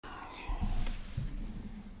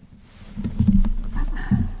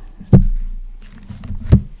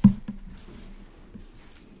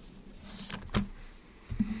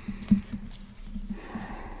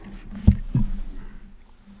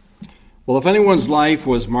Well, if anyone's life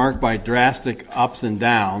was marked by drastic ups and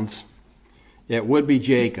downs, it would be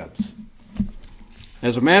Jacob's.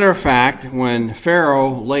 As a matter of fact, when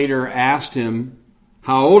Pharaoh later asked him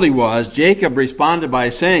how old he was, Jacob responded by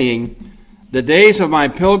saying, "The days of my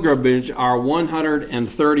pilgrimage are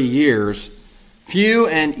 130 years. Few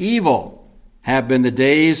and evil have been the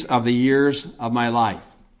days of the years of my life."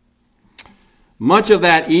 Much of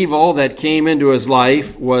that evil that came into his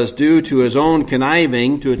life was due to his own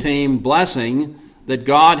conniving to attain blessing that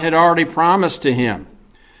God had already promised to him.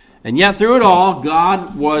 And yet through it all,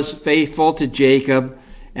 God was faithful to Jacob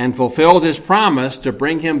and fulfilled his promise to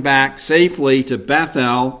bring him back safely to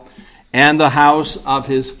Bethel and the house of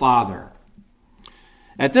his father.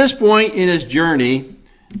 At this point in his journey,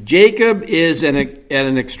 Jacob is at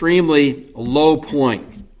an extremely low point.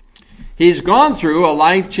 He's gone through a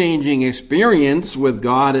life-changing experience with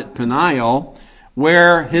God at Peniel,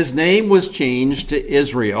 where his name was changed to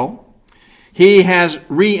Israel. He has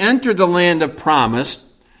re-entered the land of promise,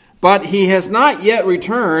 but he has not yet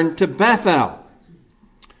returned to Bethel.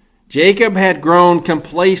 Jacob had grown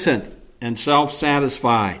complacent and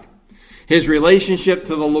self-satisfied. His relationship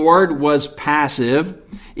to the Lord was passive,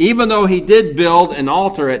 even though he did build an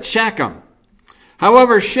altar at Shechem.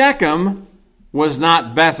 However, Shechem was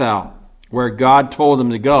not Bethel, where God told him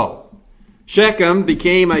to go. Shechem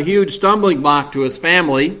became a huge stumbling block to his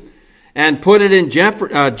family and put it in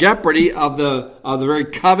jeopardy of the very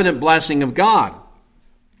covenant blessing of God.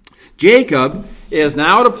 Jacob is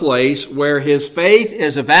now at a place where his faith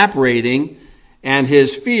is evaporating and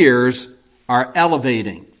his fears are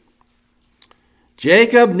elevating.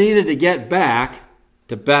 Jacob needed to get back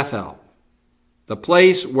to Bethel, the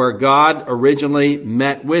place where God originally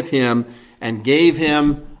met with him and gave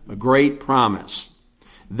him a great promise.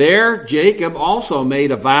 There, Jacob also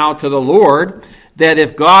made a vow to the Lord that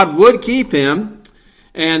if God would keep him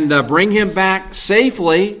and bring him back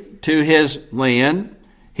safely to his land,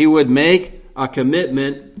 he would make a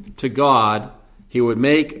commitment to God. He would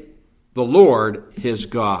make the Lord his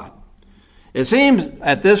God. It seems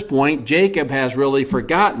at this point Jacob has really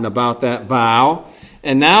forgotten about that vow,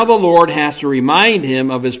 and now the Lord has to remind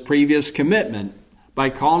him of his previous commitment by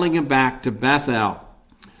calling him back to Bethel.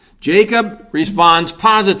 Jacob responds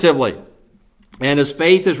positively, and his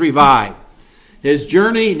faith is revived. His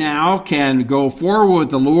journey now can go forward with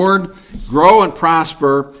the Lord, grow and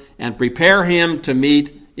prosper, and prepare him to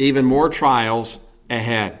meet even more trials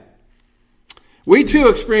ahead. We too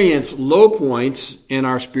experience low points in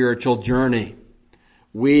our spiritual journey.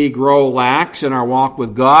 We grow lax in our walk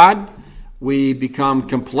with God. We become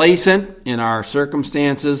complacent in our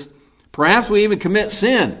circumstances. Perhaps we even commit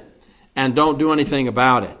sin and don't do anything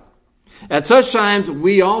about it. At such times,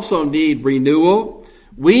 we also need renewal.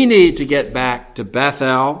 We need to get back to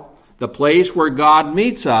Bethel, the place where God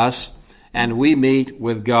meets us and we meet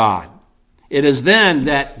with God. It is then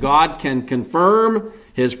that God can confirm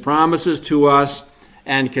his promises to us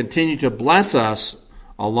and continue to bless us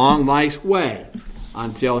along life's way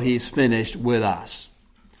until he's finished with us.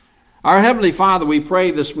 Our Heavenly Father, we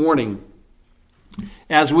pray this morning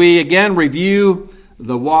as we again review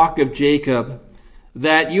the walk of Jacob,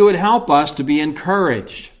 that you would help us to be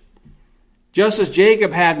encouraged. Just as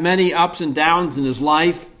Jacob had many ups and downs in his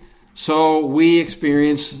life, so we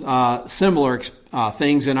experience similar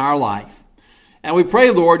things in our life. And we pray,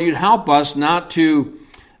 Lord, you'd help us not to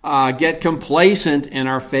get complacent in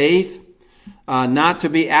our faith, not to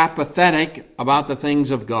be apathetic about the things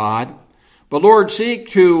of God, but Lord, seek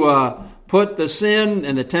to put the sin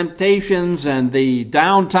and the temptations and the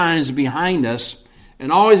down times behind us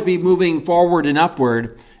and always be moving forward and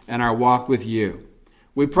upward in our walk with you.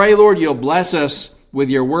 We pray, Lord, you'll bless us with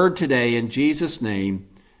your word today. In Jesus' name,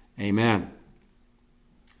 amen.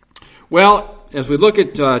 Well, as we look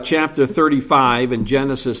at chapter 35 in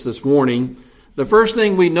Genesis this morning, the first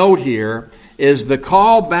thing we note here is the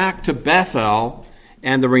call back to Bethel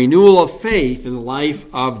and the renewal of faith in the life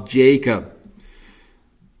of Jacob.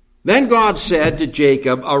 Then God said to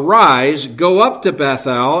Jacob, "Arise, go up to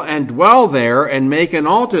Bethel and dwell there and make an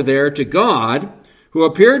altar there to God, who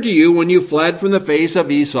appeared to you when you fled from the face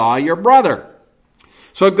of Esau, your brother."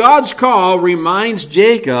 So God's call reminds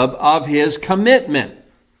Jacob of his commitment.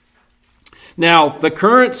 Now, the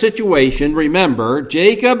current situation, remember,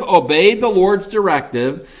 Jacob obeyed the Lord's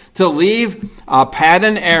directive to leave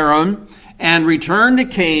Paddan Aram and return to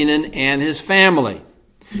Canaan and his family.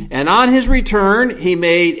 And on his return, he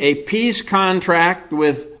made a peace contract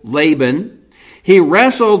with Laban. He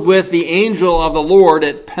wrestled with the angel of the Lord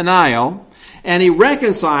at Peniel, and he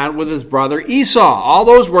reconciled with his brother Esau. All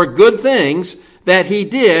those were good things that he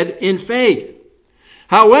did in faith.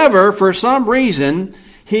 However, for some reason,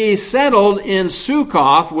 he settled in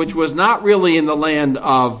Succoth, which was not really in the land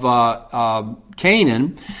of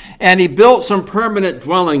Canaan, and he built some permanent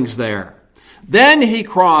dwellings there. Then he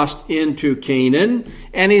crossed into Canaan,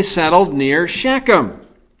 and he settled near Shechem.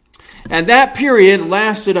 And that period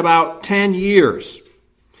lasted about 10 years.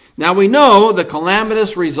 Now we know the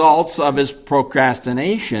calamitous results of his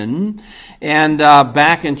procrastination. And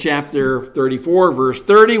back in chapter 34, verse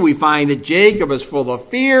 30, we find that Jacob is full of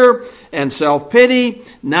fear and self-pity,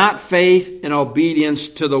 not faith and obedience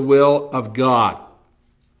to the will of God.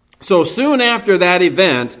 So soon after that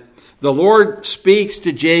event, the Lord speaks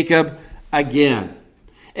to Jacob again.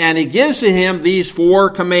 And he gives to him these 4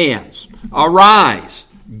 commands. Arise,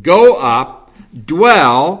 go up,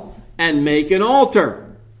 dwell, and make an altar.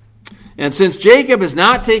 And since Jacob has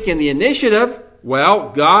not taken the initiative, well,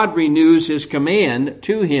 God renews his command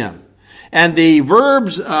to him. And the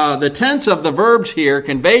verbs, the tense of the verbs here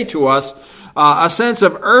convey to us a sense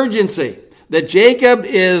of urgency, that Jacob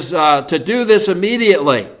is to do this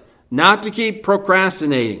immediately, not to keep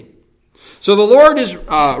procrastinating. So the Lord is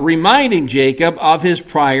reminding Jacob of his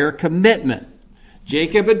prior commitment.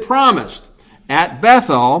 Jacob had promised at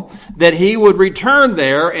Bethel that he would return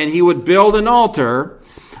there and he would build an altar.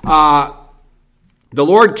 The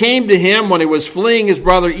Lord came to him when he was fleeing his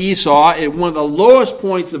brother Esau at one of the lowest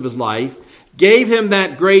points of his life, gave him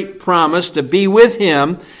that great promise to be with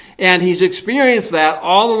him, and he's experienced that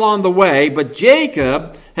all along the way. But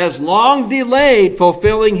Jacob has long delayed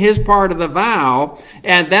fulfilling his part of the vow,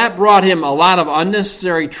 and that brought him a lot of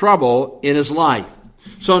unnecessary trouble in his life.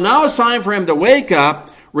 So now it's time for him to wake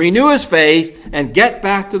up, renew his faith, and get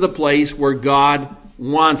back to the place where God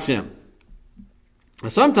wants him.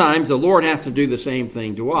 Sometimes the Lord has to do the same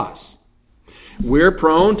thing to us. We're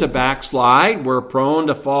prone to backslide. We're prone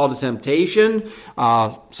to fall to temptation.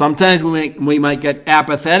 Sometimes we might get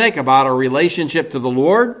apathetic about our relationship to the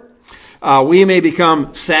Lord. We may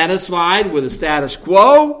become satisfied with the status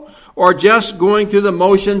quo or just going through the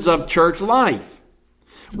motions of church life.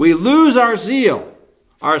 We lose our zeal,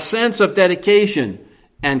 our sense of dedication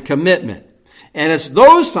and commitment. And it's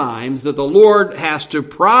those times that the Lord has to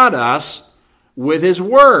prod us with his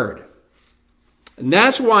word. And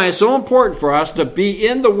that's why it's so important for us to be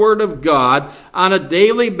in the word of God on a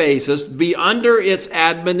daily basis, be under its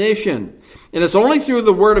admonition. And it's only through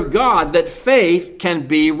the word of God that faith can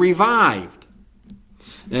be revived.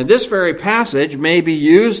 And this very passage may be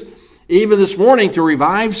used even this morning to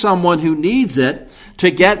revive someone who needs it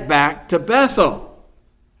to get back to Bethel.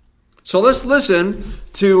 So let's listen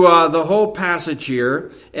to the whole passage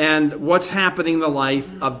here and what's happening in the life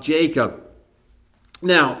of Jacob.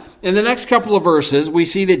 Now, in the next couple of verses, we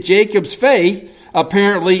see that Jacob's faith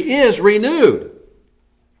apparently is renewed.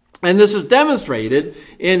 And this is demonstrated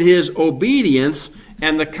in his obedience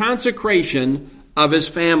and the consecration of his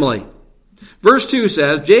family. Verse 2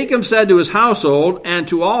 says, Jacob said to his household and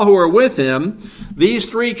to all who are with him these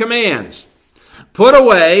 3 commands. Put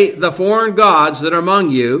away the foreign gods that are among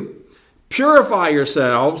you, purify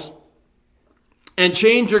yourselves, and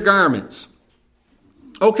change your garments.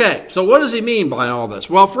 Okay, so what does he mean by all this?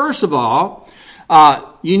 Well, first of all,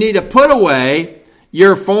 you need to put away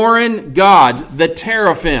your foreign gods, the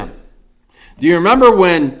teraphim. Do you remember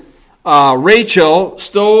when Rachel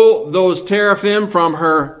stole those teraphim from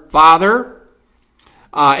her father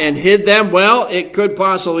and hid them? Well, it could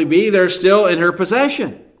possibly be they're still in her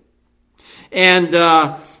possession. And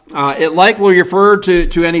it likely referred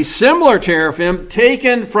to any similar teraphim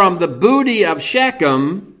taken from the booty of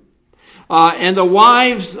Shechem and the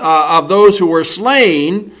wives of those who were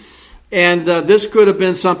slain. And this could have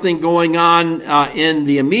been something going on in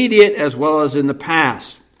the immediate as well as in the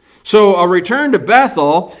past. So a return to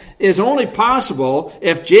Bethel is only possible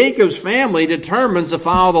if Jacob's family determines to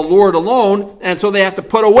follow the Lord alone, and so they have to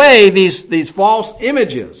put away these false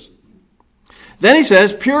images. Then he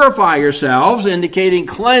says, purify yourselves, indicating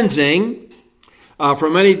cleansing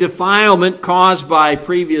from any defilement caused by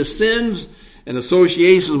previous sins and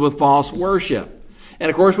associations with false worship. And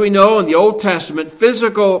of course we know in the Old Testament,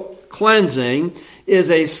 physical cleansing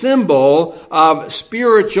is a symbol of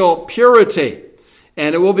spiritual purity.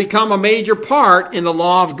 And it will become a major part in the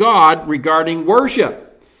law of God regarding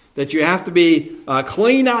worship. That you have to be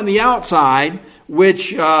clean on the outside,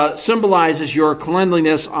 which symbolizes your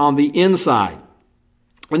cleanliness on the inside.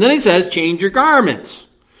 And then he says, change your garments.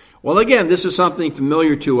 Well, again, this is something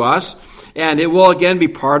familiar to us, and it will again be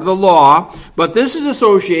part of the law, but this is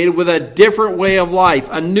associated with a different way of life,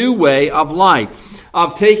 a new way of life,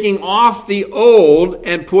 of taking off the old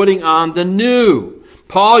and putting on the new,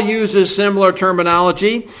 Paul uses similar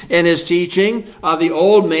terminology in his teaching of the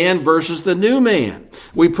old man versus the new man.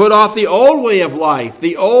 We put off the old way of life,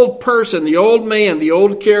 the old person, the old man, the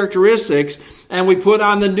old characteristics, and we put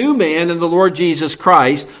on the new man in the Lord Jesus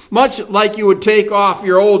Christ, much like you would take off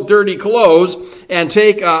your old dirty clothes and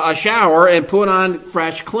take a shower and put on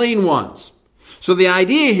fresh, clean ones. So the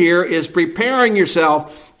idea here is preparing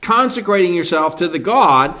yourself, consecrating yourself to the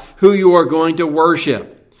God who you are going to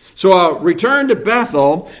worship. So a return to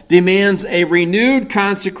Bethel demands a renewed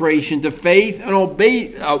consecration to faith and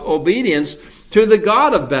obedience to the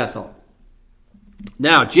God of Bethel.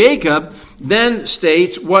 Now, Jacob then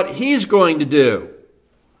states what he's going to do.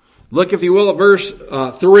 Look, if you will, at verse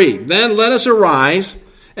 3. Then let us arise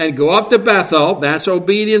and go up to Bethel. That's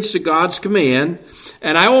obedience to God's command.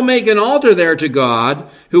 And I will make an altar there to God,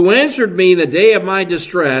 who answered me in the day of my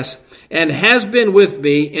distress, and has been with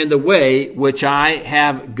me in the way which I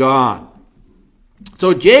have gone.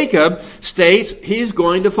 So Jacob states he's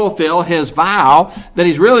going to fulfill his vow that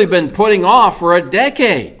he's really been putting off for a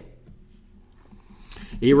decade.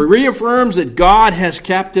 He reaffirms that God has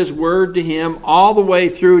kept his word to him all the way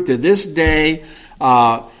through to this day,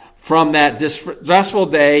 from that distressful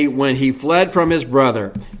day when he fled from his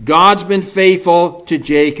brother. God's been faithful to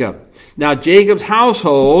Jacob. Now, Jacob's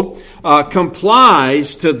household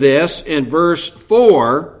complies to this in verse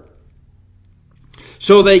 4.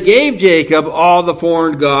 So they gave Jacob all the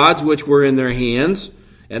foreign gods which were in their hands,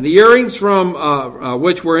 and the earrings from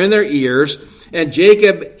which were in their ears, and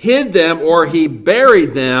Jacob hid them, or he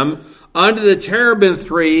buried them, under the terebinth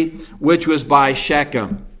tree which was by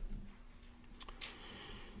Shechem.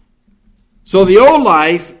 So the old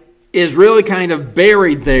life is really kind of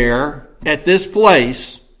buried there at this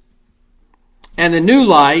place, and the new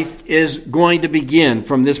life is going to begin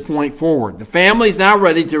from this point forward. The family is now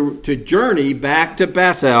ready to journey back to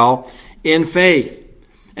Bethel in faith.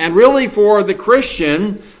 And really for the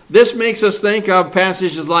Christian, this makes us think of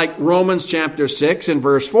passages like Romans chapter 6 and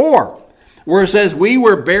verse 4, where it says, we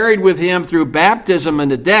were buried with him through baptism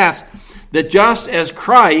into death, that just as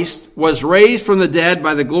Christ was raised from the dead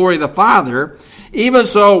by the glory of the Father, even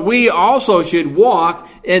so we also should walk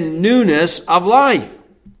in newness of life.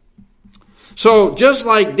 So just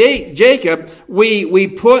like Jacob, we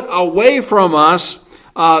put away from us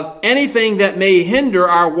anything that may hinder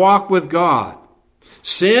our walk with God.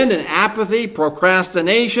 Sin and apathy,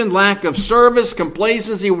 procrastination, lack of service,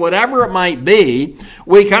 complacency, whatever it might be,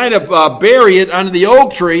 we kind of bury it under the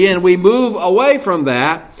oak tree and we move away from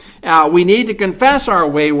that. We need to confess our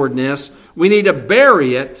waywardness. We need to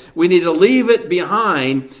bury it. We need to leave it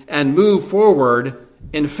behind and move forward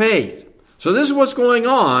in faith. So this is what's going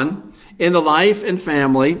on in the life and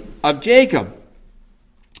family of Jacob.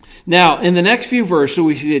 Now, in the next few verses,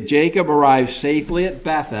 we see that Jacob arrives safely at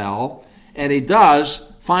Bethel, and he does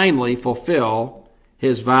finally fulfill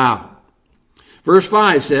his vow. Verse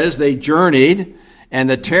 5 says, they journeyed, and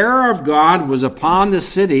the terror of God was upon the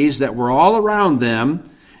cities that were all around them,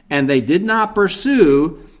 and they did not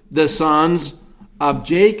pursue the sons of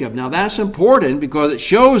Jacob. Now that's important because it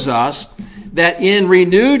shows us that in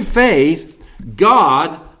renewed faith,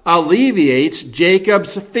 God alleviates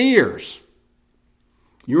Jacob's fears.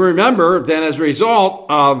 You remember that as a result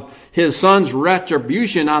of his son's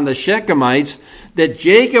retribution on the Shechemites, that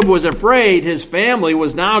Jacob was afraid his family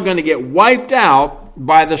was now going to get wiped out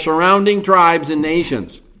by the surrounding tribes and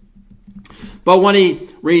nations. But when he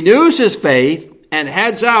renews his faith and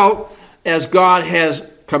heads out as God has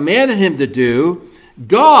commanded him to do,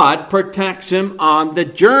 God protects him on the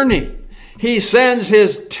journey. He sends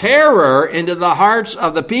his terror into the hearts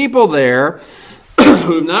of the people there,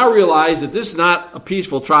 who now realize that this is not a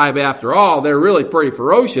peaceful tribe after all. They're really pretty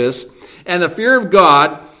ferocious. And the fear of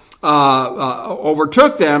God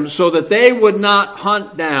overtook them so that they would not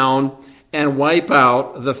hunt down and wipe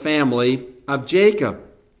out the family of Jacob.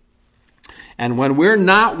 And when we're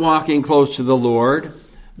not walking close to the Lord,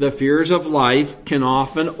 the fears of life can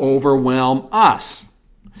often overwhelm us.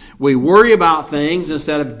 We worry about things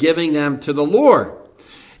instead of giving them to the Lord.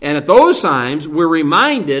 And at those times, we're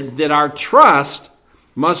reminded that our trust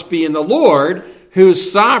must be in the Lord,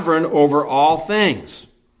 who's sovereign over all things.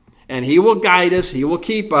 And he will guide us, he will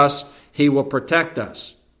keep us, he will protect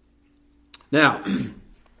us. Now,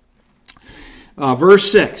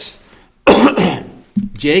 verse 6.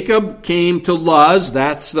 Jacob came to Luz,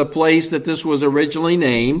 that's the place that this was originally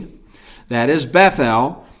named, that is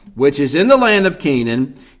Bethel, which is in the land of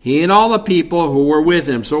Canaan, he and all the people who were with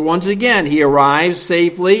him. So once again, he arrives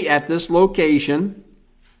safely at this location,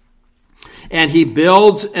 and he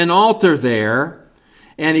builds an altar there,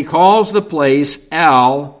 and he calls the place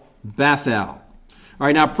El Bethel. All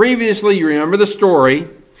right, now previously, you remember the story.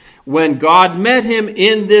 When God met him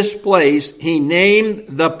in this place, he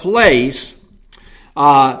named the place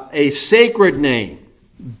a sacred name,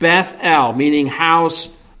 Bethel, meaning house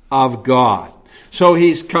of God. So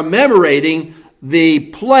he's commemorating the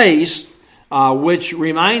place which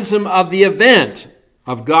reminds him of the event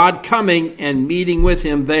of God coming and meeting with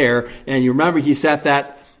him there. And you remember he set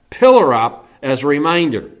that pillar up as a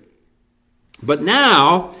reminder. But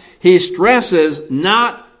now he stresses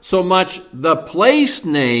not so much the place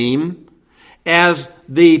name as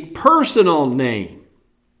the personal name.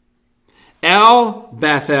 El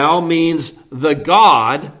Bethel means the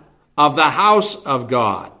God of the house of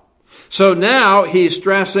God. So now he's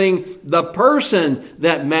stressing the person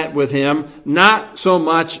that met with him, not so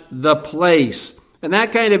much the place. And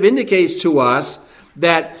that kind of indicates to us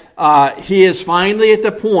that he is finally at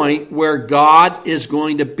the point where God is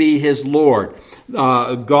going to be his Lord.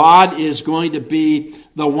 God is going to be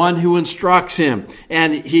the one who instructs him.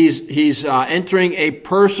 And he's entering a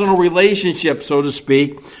personal relationship, so to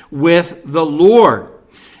speak, with the Lord.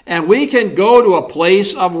 And we can go to a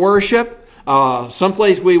place of worship,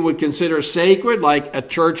 someplace we would consider sacred, like a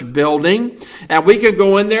church building. And we can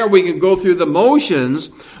go in there, we can go through the motions,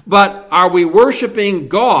 but are we worshiping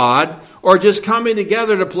God or just coming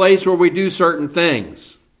together at a place where we do certain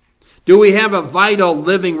things? Do we have a vital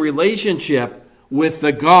living relationship with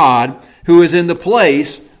the God who is in the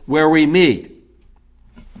place where we meet?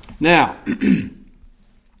 Now,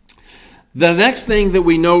 the next thing that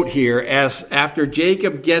we note here, as after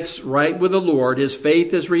Jacob gets right with the Lord, his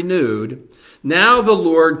faith is renewed. Now the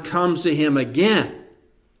Lord comes to him again.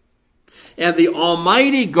 And the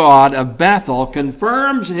Almighty God of Bethel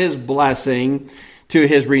confirms his blessing to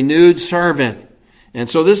his renewed servant. And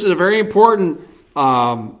so this is a very important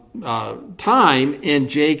time in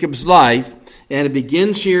Jacob's life. And it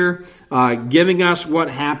begins here giving us what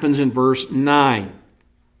happens in verse 9.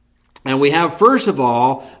 And we have, first of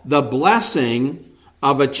all, the blessing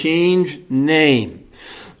of a changed name.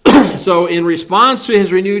 So in response to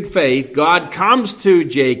his renewed faith, God comes to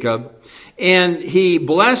Jacob and he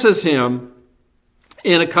blesses him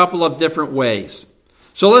in a couple of different ways.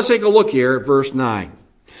 So let's take a look here at verse 9.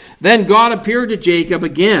 Then God appeared to Jacob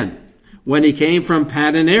again when he came from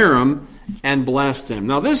Paddan Aram and blessed him.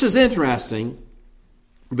 Now this is interesting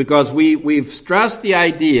because we've stressed the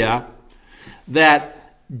idea that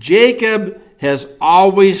Jacob has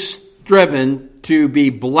always striven to be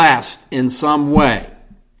blessed in some way.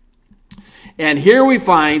 And here we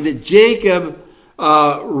find that Jacob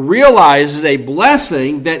realizes a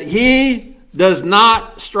blessing that he does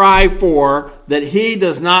not strive for, that he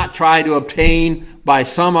does not try to obtain by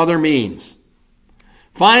some other means.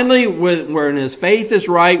 Finally, when his faith is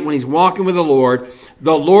right, when he's walking with the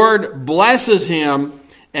Lord blesses him,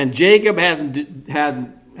 and Jacob hasn't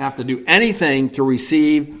have to do anything to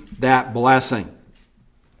receive that blessing.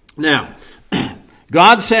 Now,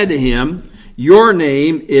 God said to him, "Your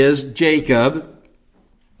name is Jacob.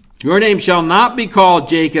 Your name shall not be called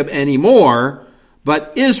Jacob anymore,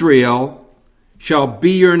 but Israel shall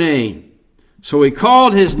be your name." So he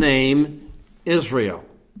called his name Israel.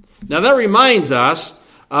 Now that reminds us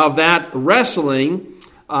of that wrestling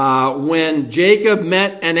when Jacob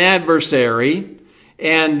met an adversary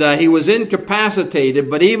and he was incapacitated,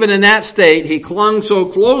 but even in that state, he clung so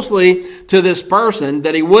closely to this person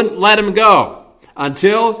that he wouldn't let him go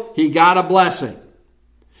until he got a blessing.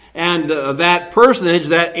 And that personage,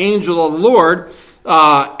 that angel of the Lord,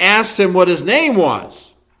 asked him what his name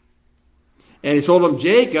was. And he told him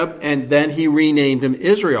Jacob, and then he renamed him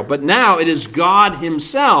Israel. But now it is God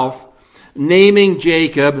himself naming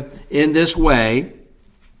Jacob in this way.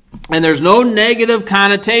 And there's no negative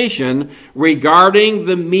connotation regarding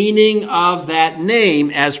the meaning of that name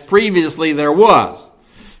as previously there was.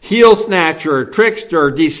 Heel snatcher,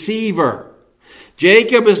 trickster, deceiver.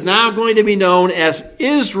 Jacob is now going to be known as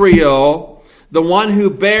Israel, the one who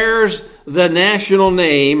bears the national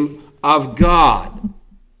name of God.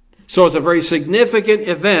 So it's a very significant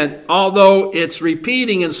event, although it's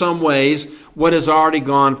repeating in some ways what has already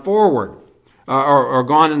gone forward or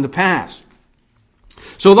gone in the past.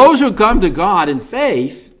 So those who come to God in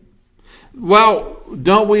faith, well,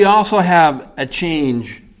 don't we also have a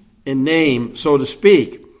change in name, so to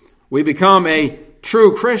speak? We become a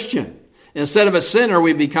true Christian. Instead of a sinner,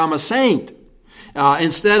 we become a saint.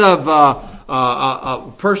 Instead of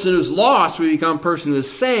a person who's lost, we become a person who is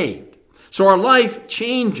saved. So our life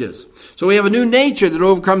changes. So we have a new nature that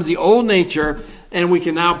overcomes the old nature, and we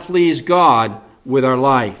can now please God with our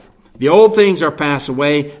life. The old things are passed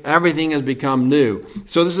away. Everything has become new.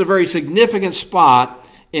 So this is a very significant spot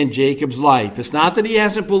in Jacob's life. It's not that he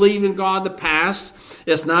hasn't believed in God in the past.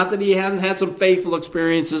 It's not that he hasn't had some faithful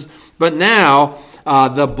experiences. But now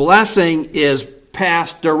the blessing is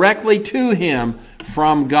passed directly to him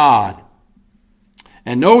from God.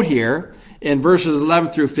 And note here in verses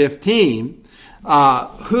 11 through 15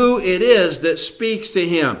 who it is that speaks to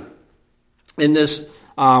him in this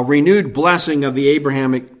renewed blessing of the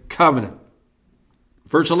Abrahamic covenant.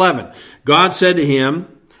 Verse 11, God said to him,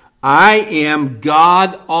 I am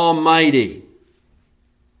God Almighty,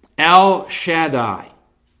 El Shaddai.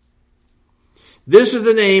 This is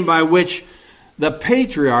the name by which the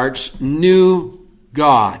patriarchs knew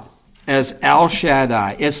God, as El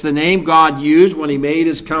Shaddai. It's the name God used when he made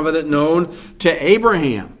his covenant known to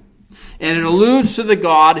Abraham. And it alludes to the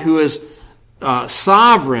God who is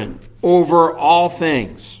sovereign over all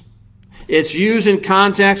things. It's used in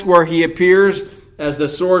context where he appears as the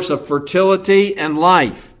source of fertility and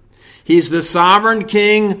life. He's the sovereign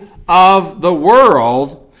king of the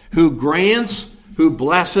world who grants, who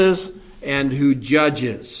blesses, and who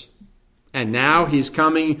judges. And now he's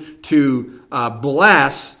coming to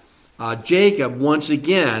bless Jacob once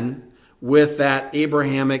again with that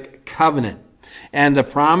Abrahamic covenant. And the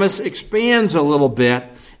promise expands a little bit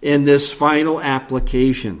in this final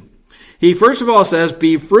application. He first of all says,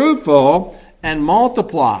 be fruitful and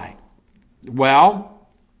multiply. Well,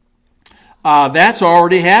 that's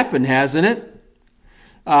already happened, hasn't it?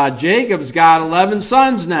 Jacob's got 11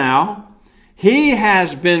 sons now. He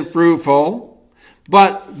has been fruitful,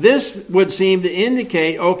 but this would seem to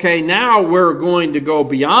indicate, okay, now we're going to go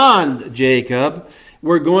beyond Jacob.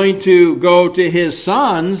 We're going to go to his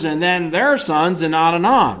sons and then their sons and on and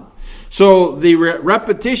on. So the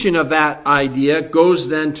repetition of that idea goes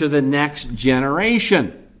then to the next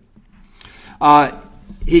generation.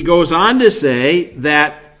 He goes on to say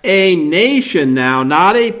that a nation now,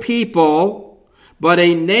 not a people, but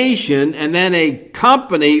a nation, and then a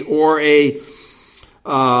company or a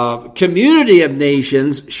community of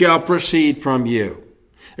nations shall proceed from you.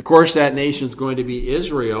 Of course, that nation is going to be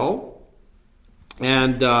Israel.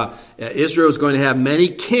 And Israel is going to have many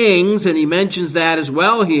kings, and he mentions that as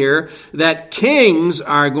well here, that kings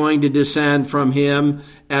are going to descend from him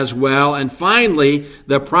as well. And finally,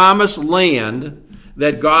 the promised land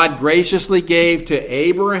that God graciously gave to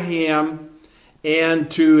Abraham and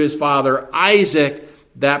to his father Isaac,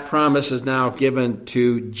 that promise is now given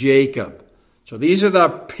to Jacob. So these are the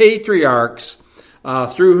patriarchs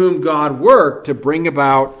through whom God worked to bring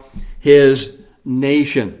about his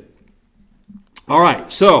nation. All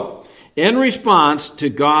right, so in response to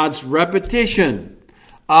God's repetition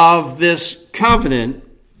of this covenant,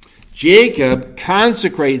 Jacob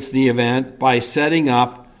consecrates the event by setting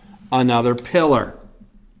up another pillar.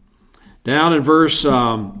 Down in verse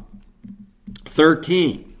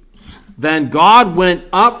 13, then God went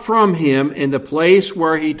up from him in the place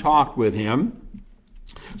where he talked with him.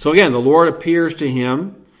 So again, the Lord appears to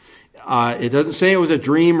him. It doesn't say it was a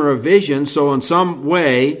dream or a vision, so in some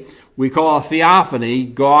way, we call a theophany.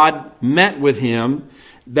 God met with him.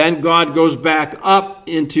 Then God goes back up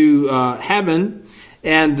into heaven.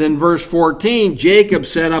 And then verse 14, Jacob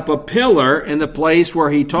set up a pillar in the place where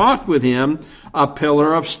he talked with him, a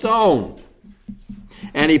pillar of stone.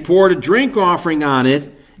 And he poured a drink offering on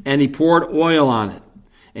it, and he poured oil on it.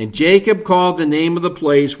 And Jacob called the name of the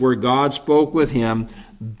place where God spoke with him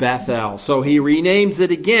Bethel. So he renames it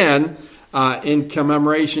again in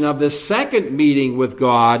commemoration of this second meeting with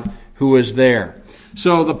God who was there.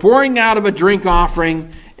 So the pouring out of a drink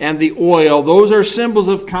offering and the oil, those are symbols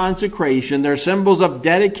of consecration. They're symbols of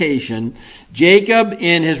dedication. Jacob,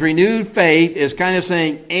 in his renewed faith, is kind of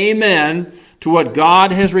saying amen to what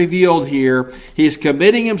God has revealed here. He's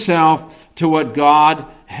committing himself to what God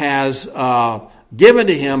has given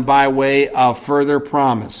to him by way of further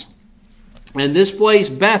promise. And this place,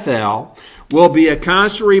 Bethel, will be a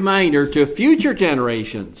constant reminder to future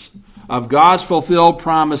generations of God's fulfilled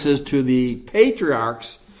promises to the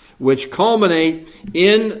patriarchs, which culminate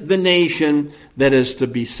in the nation that is to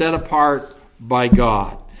be set apart by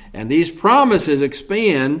God. And these promises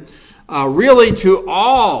expand really to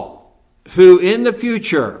all who in the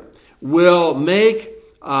future will make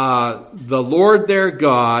the Lord their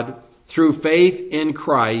God through faith in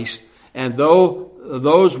Christ, and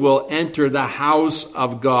those will enter the house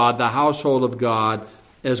of God, the household of God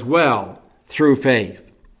as well, through faith.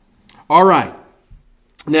 All right.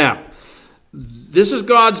 Now, this is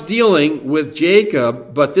God's dealing with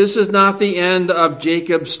Jacob, but this is not the end of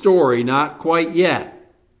Jacob's story, not quite yet.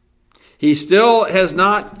 He still has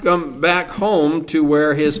not come back home to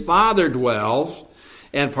where his father dwells,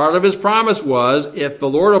 and part of his promise was, if the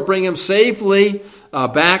Lord will bring him safely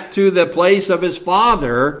back to the place of his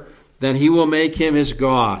father, then he will make him his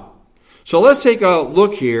God. So let's take a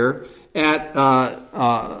look here at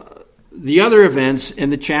the other events in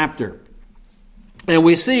the chapter. And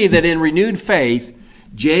we see that in renewed faith,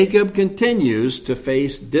 Jacob continues to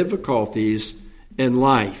face difficulties in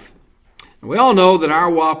life. And we all know that our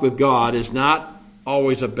walk with God is not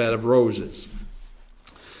always a bed of roses.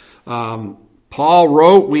 Paul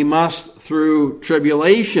wrote, we must through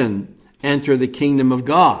tribulation enter the kingdom of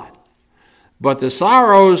God. But the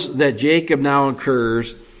sorrows that Jacob now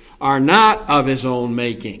incurs are not of his own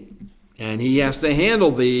making. And he has to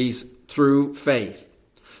handle these through faith.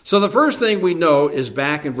 So the first thing we note is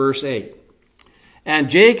back in verse 8. And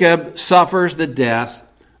Jacob suffers the death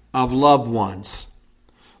of loved ones.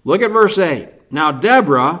 Look at verse 8. Now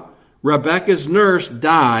Deborah, Rebekah's nurse,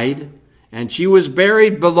 died, and she was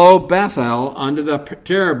buried below Bethel under the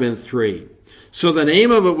terebinth tree. So the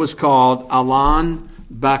name of it was called Allon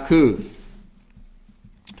Bacuth.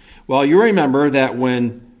 Well, you remember that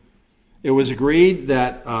when it was agreed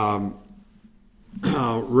that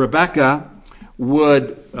Rebekah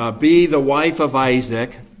would be the wife of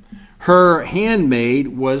Isaac, her handmaid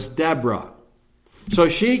was Deborah. So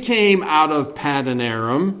she came out of Paddan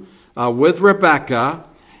Aram with Rebekah,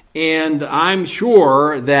 and I'm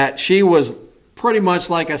sure that she was pretty much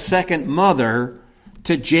like a second mother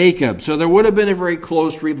to Jacob. So there would have been a very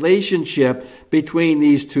close relationship between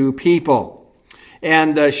these two people.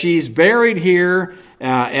 And she's buried here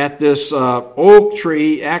at this oak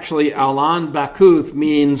tree. Actually, Allon Bacuth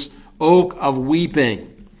means oak of weeping.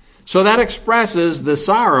 So that expresses the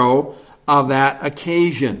sorrow of that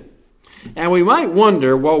occasion. And we might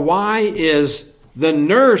wonder, well, why is the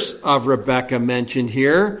nurse of Rebekah mentioned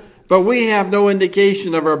here, but we have no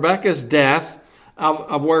indication of Rebekah's death,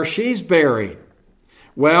 of where she's buried?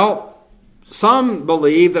 Well, some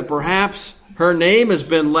believe that perhaps her name has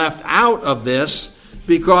been left out of this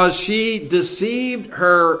because she deceived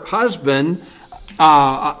her husband,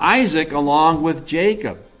 Isaac, along with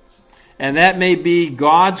Jacob. And that may be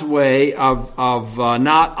God's way of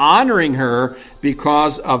not honoring her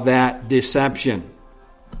because of that deception.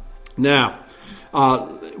 Now,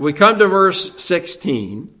 we come to verse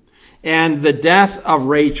 16, and the death of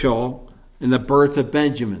Rachel and the birth of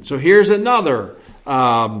Benjamin. So here's another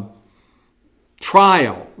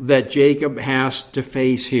trial that Jacob has to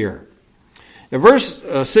face here. Now, verse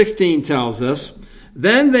 16 tells us,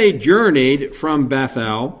 then they journeyed from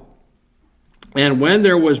Bethel, and when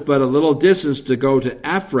there was but a little distance to go to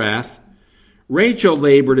Ephrath, Rachel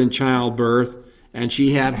labored in childbirth, and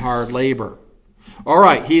she had hard labor. All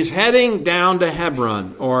right, he's heading down to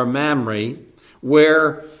Hebron, or Mamre,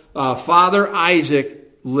 where Father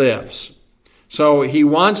Isaac lives. So he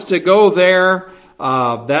wants to go there.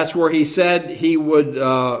 That's where he said he would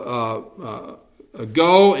go,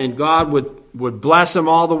 and God would bless him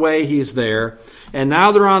all the way he's there. And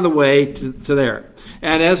now they're on the way to there.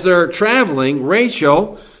 And as they're traveling,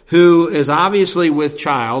 Rachel, who is obviously with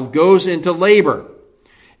child, goes into labor.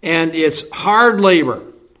 And it's hard labor.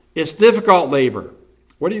 It's difficult labor.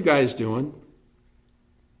 What are you guys doing?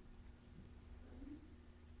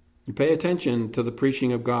 You pay attention to the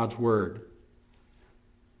preaching of God's word.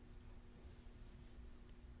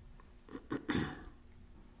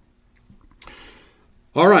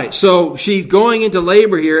 All right, so she's going into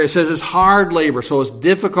labor here. It says it's hard labor, so it's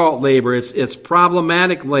difficult labor. It's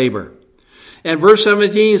problematic labor. And verse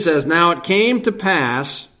 17 says, now it came to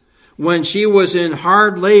pass when she was in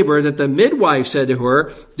hard labor that the midwife said to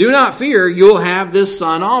her, do not fear, you'll have this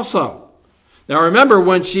son also. Now remember,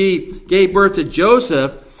 when she gave birth to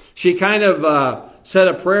Joseph, she kind of said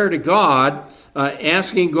a prayer to God,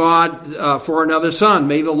 asking God for another son.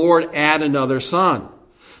 May the Lord add another son.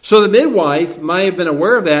 So the midwife might have been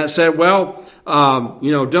aware of that and said, well,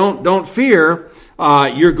 don't fear,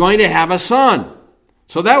 you're going to have a son.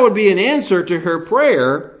 So that would be an answer to her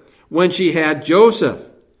prayer when she had Joseph.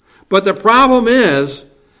 But the problem is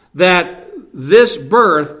that this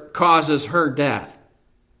birth causes her death.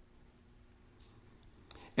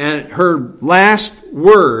 And her last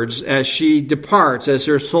words as she departs, as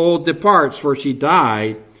her soul departs, for she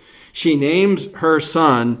died, she names her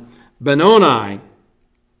son Benoni,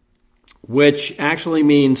 which actually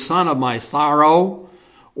means son of my sorrow,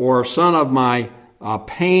 or son of my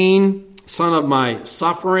pain, son of my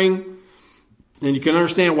suffering. And you can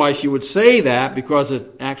understand why she would say that, because it's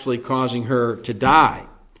actually causing her to die.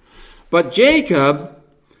 But Jacob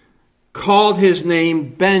called his name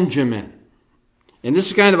Benjamin. And this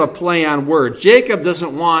is kind of a play on words. Jacob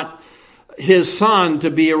doesn't want his son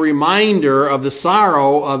to be a reminder of the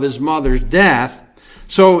sorrow of his mother's death.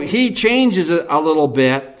 So he changes it a little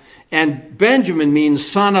bit. And Benjamin means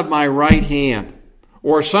son of my right hand,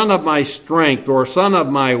 or son of my strength, or son of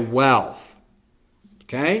my wealth.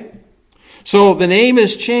 Okay? So the name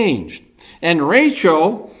is changed. And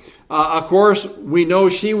Rachel, of course, we know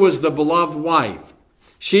she was the beloved wife.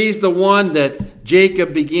 She's the one that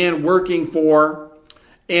Jacob began working for,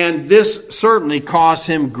 and this certainly caused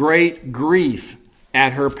him great grief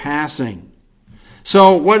at her passing.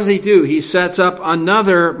 So what does he do? He sets up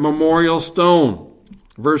another memorial stone.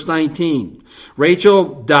 Verse 19,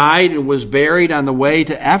 Rachel died and was buried on the way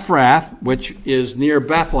to Ephrath, which is near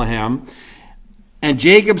Bethlehem. And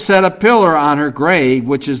Jacob set a pillar on her grave,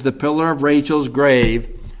 which is the pillar of Rachel's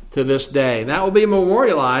grave to this day. That will be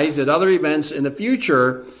memorialized at other events in the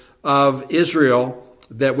future of Israel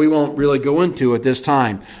that we won't really go into at this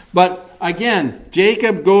time. But again,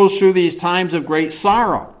 Jacob goes through these times of great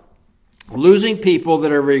sorrow, losing people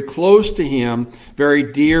that are very close to him,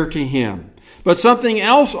 very dear to him. But something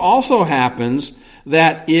else also happens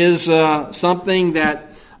that is something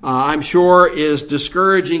that I'm sure is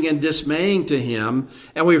discouraging and dismaying to him.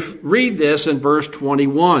 And we read this in verse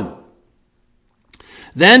 21.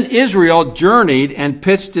 Then Israel journeyed and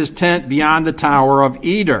pitched his tent beyond the tower of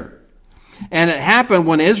Eder. And it happened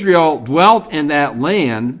when Israel dwelt in that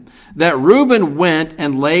land that Reuben went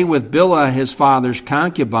and lay with Bilhah his father's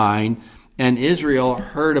concubine, and Israel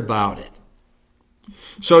heard about it.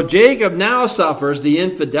 So Jacob now suffers the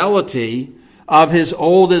infidelity of his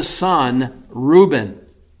oldest son, Reuben.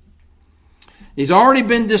 He's already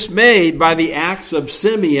been dismayed by the acts of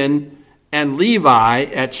Simeon and Levi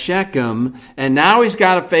at Shechem, and now he's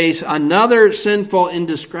got to face another sinful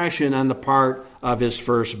indiscretion on the part of his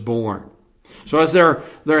firstborn. So as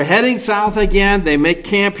they're heading south again, they make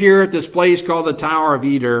camp here at this place called the Tower of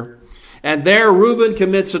Eder, and there Reuben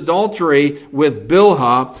commits adultery with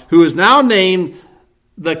Bilhah, who is now named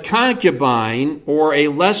the concubine, or a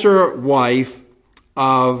lesser wife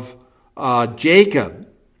of Jacob.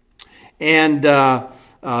 And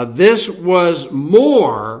this was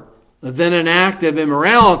more than an act of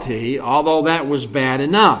immorality, although that was bad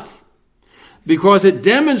enough, because it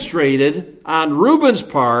demonstrated on Reuben's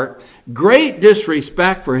part great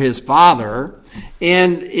disrespect for his father,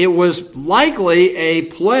 and it was likely a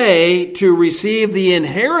play to receive the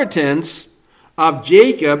inheritance of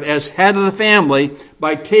Jacob as head of the family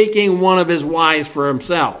by taking one of his wives for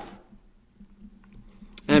himself.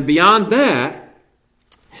 And beyond that,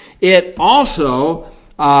 it also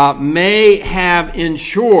may have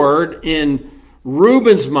ensured in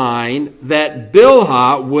Reuben's mind that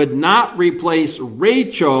Bilhah would not replace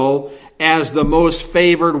Rachel as the most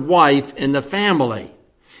favored wife in the family.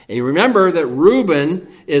 And you remember that Reuben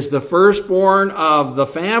is the firstborn of the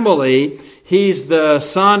family. He's the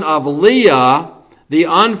son of Leah, the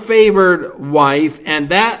unfavored wife, and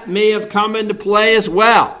that may have come into play as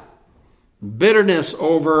well. Bitterness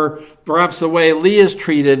over perhaps the way Leah is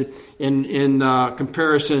treated in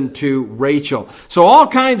comparison to Rachel. So all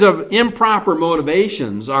kinds of improper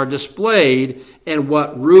motivations are displayed in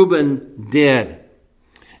what Reuben did.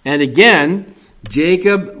 And again,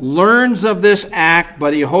 Jacob learns of this act,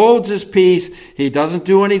 but he holds his peace. He doesn't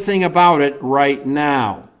do anything about it right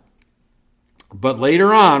now. But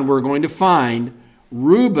later on, we're going to find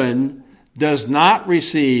Reuben does not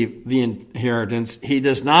receive the inheritance. He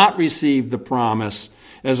does not receive the promise.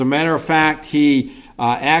 As a matter of fact, he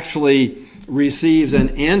actually receives an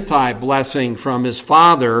anti-blessing from his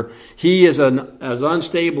father. He is as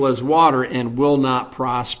unstable as water and will not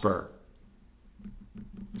prosper.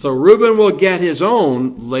 So Reuben will get his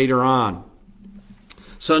own later on.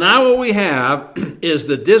 So now what we have is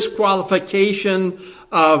the disqualification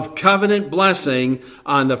of covenant blessing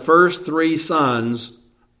on the first three sons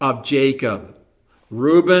of Jacob: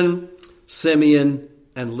 Reuben, Simeon,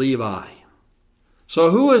 and Levi. So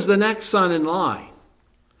who is the next son in line?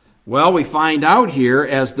 Well, we find out here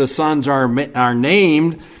as the sons are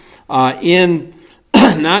named in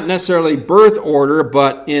not necessarily birth order,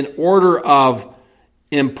 but in order of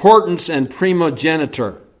importance and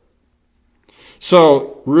primogeniture.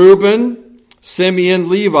 So Reuben, Simeon,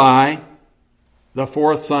 Levi. The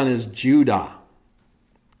fourth son is Judah.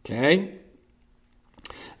 Okay?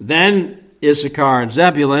 Then Issachar and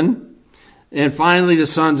Zebulun. And finally the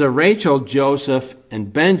sons of Rachel, Joseph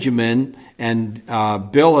and Benjamin, and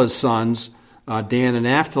Bilhah's sons, Dan and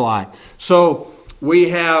Naphtali. So we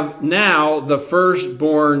have now the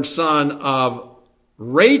firstborn son of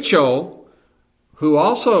Rachel, who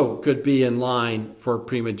also could be in line for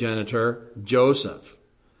primogeniture, Joseph.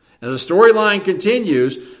 And the storyline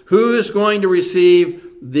continues. Who is going to receive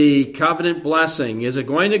the covenant blessing? Is it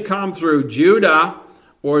going to come through Judah,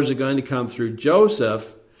 or is it going to come through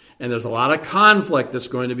Joseph? And there's a lot of conflict that's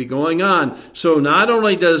going to be going on. So not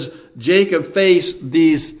only does Jacob face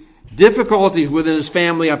these difficulties within his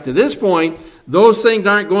family up to this point, those things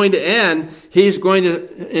aren't going to end. He's going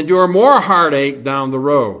to endure more heartache down the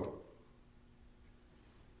road.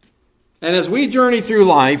 And as we journey through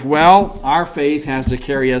life, well, our faith has to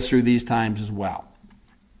carry us through these times as well.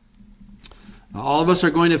 All of us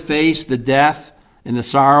are going to face the death and the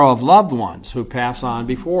sorrow of loved ones who pass on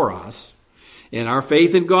before us. And our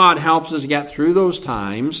faith in God helps us get through those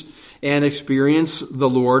times and experience the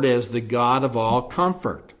Lord as the God of all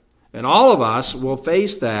comfort. And all of us will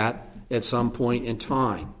face that at some point in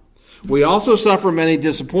time. We also suffer many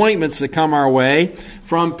disappointments that come our way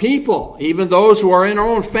from people, even those who are in our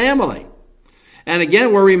own family. And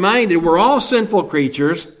again, we're reminded we're all sinful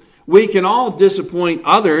creatures. We can all disappoint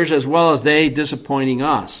others as well as they disappointing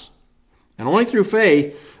us. And only through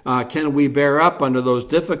faith can we bear up under those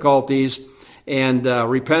difficulties and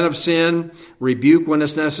repent of sin, rebuke when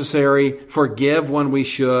it's necessary, forgive when we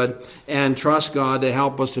should, and trust God to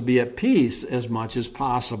help us to be at peace as much as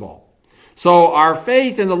possible. So our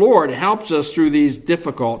faith in the Lord helps us through these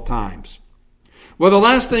difficult times. Well, the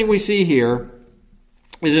last thing we see here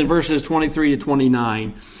is in verses 23 to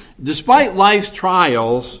 29. Despite life's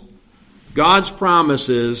trials, God's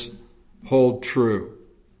promises hold true.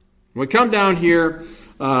 We come down here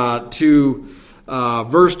to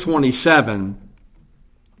verse 27.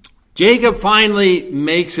 Jacob finally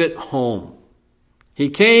makes it home. He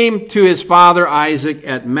came to his father Isaac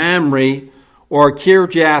at Mamre, or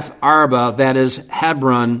Kirjath Arba, that is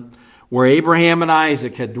Hebron, where Abraham and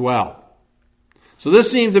Isaac had dwelt. So this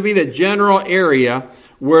seems to be the general area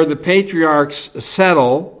where the patriarchs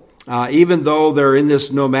settle, even though they're in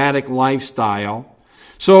this nomadic lifestyle.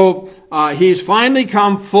 So he's finally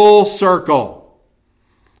come full circle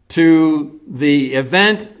to the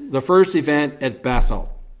event, the first event at Bethel.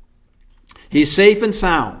 He's safe and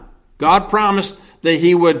sound. God promised that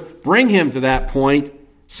he would bring him to that point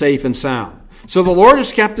safe and sound. So the Lord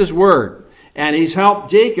has kept his word, and he's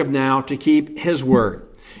helped Jacob now to keep his word.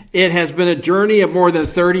 It has been a journey of more than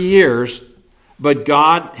 30 years, but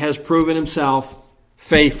God has proven himself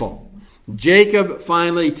faithful. Jacob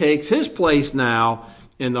finally takes his place now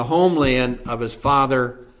in the homeland of his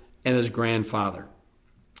father and his grandfather.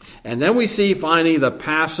 And then we see finally the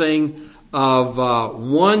passing of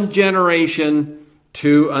one generation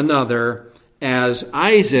to another as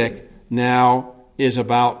Isaac now is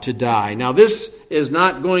about to die. Now this is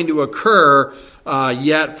not going to occur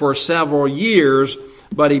yet for several years,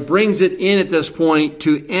 but he brings it in at this point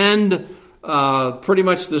to end pretty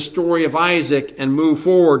much the story of Isaac and move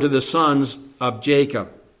forward to the sons of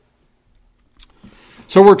Jacob.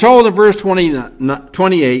 So we're told in verse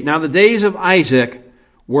 28, now the days of Isaac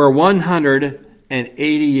were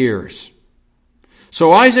 180 years.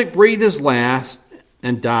 So Isaac breathed his last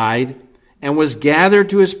and died and was gathered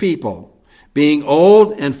to his people, being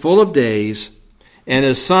old and full of days, and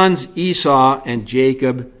his sons Esau and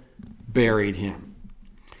Jacob buried him.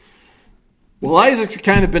 Well, Isaac's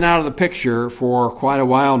kind of been out of the picture for quite a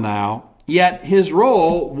while now, yet his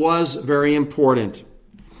role was very important.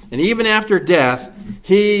 And even after death,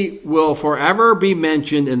 he will forever be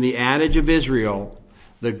mentioned in the adage of Israel,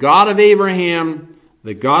 the God of Abraham,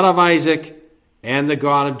 the God of Isaac, and the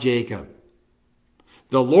God of Jacob.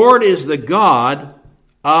 The Lord is the God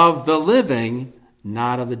of the living,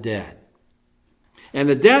 not of the dead. And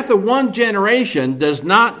the death of one generation does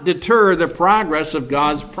not deter the progress of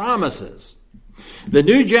God's promises. The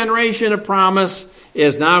new generation of promise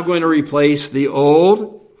is now going to replace the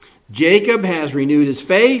old. Jacob has renewed his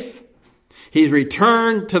faith. He's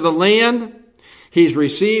returned to the land. He's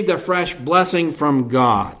received a fresh blessing from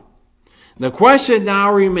God. The question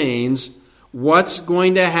now remains, what's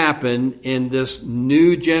going to happen in this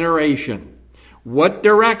new generation? What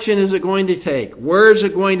direction is it going to take? Where is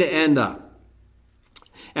it going to end up?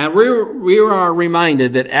 And we are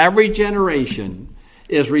reminded that every generation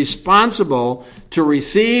is responsible to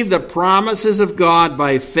receive the promises of God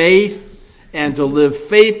by faith and to live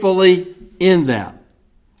faithfully in them.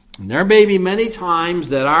 And there may be many times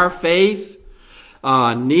that our faith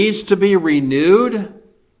needs to be renewed,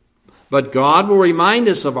 but God will remind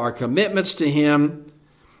us of our commitments to Him,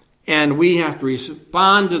 and we have to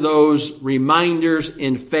respond to those reminders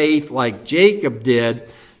in faith like Jacob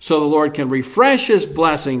did, so the Lord can refresh His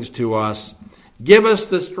blessings to us, give us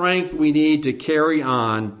the strength we need to carry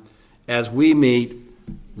on as we meet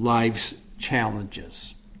life's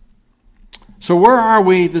challenges. So where are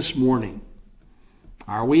we this morning?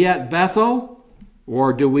 Are we at Bethel,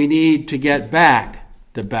 or do we need to get back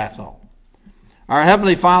to Bethel? Our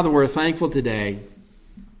Heavenly Father, we're thankful today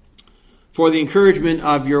for the encouragement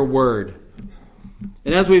of your word.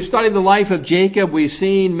 And as we've studied the life of Jacob, we've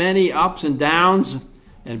seen many ups and downs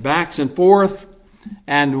and backs and forth.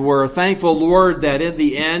 And we're thankful, Lord, that in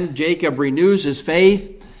the end, Jacob renews his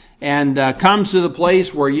faith and comes to the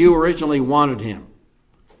place where you originally wanted him.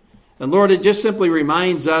 And Lord, it just simply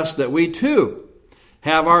reminds us that we too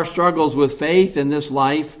have our struggles with faith in this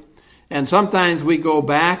life. And sometimes we go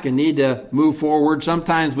back and need to move forward.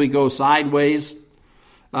 Sometimes we go sideways.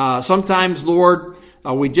 Sometimes, Lord,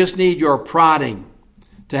 we just need your prodding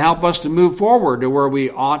to help us to move forward to where we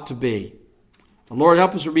ought to be. Lord,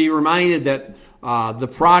 help us to be reminded that the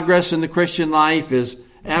progress in the Christian life is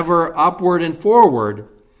ever upward and forward,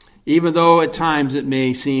 even though at times it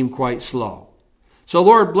may seem quite slow. So,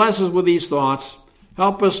 Lord, bless us with these thoughts.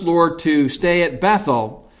 Help us, Lord, to stay at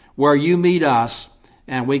Bethel where you meet us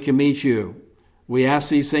and we can meet you. We ask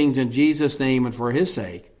these things in Jesus' name and for his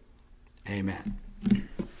sake. Amen.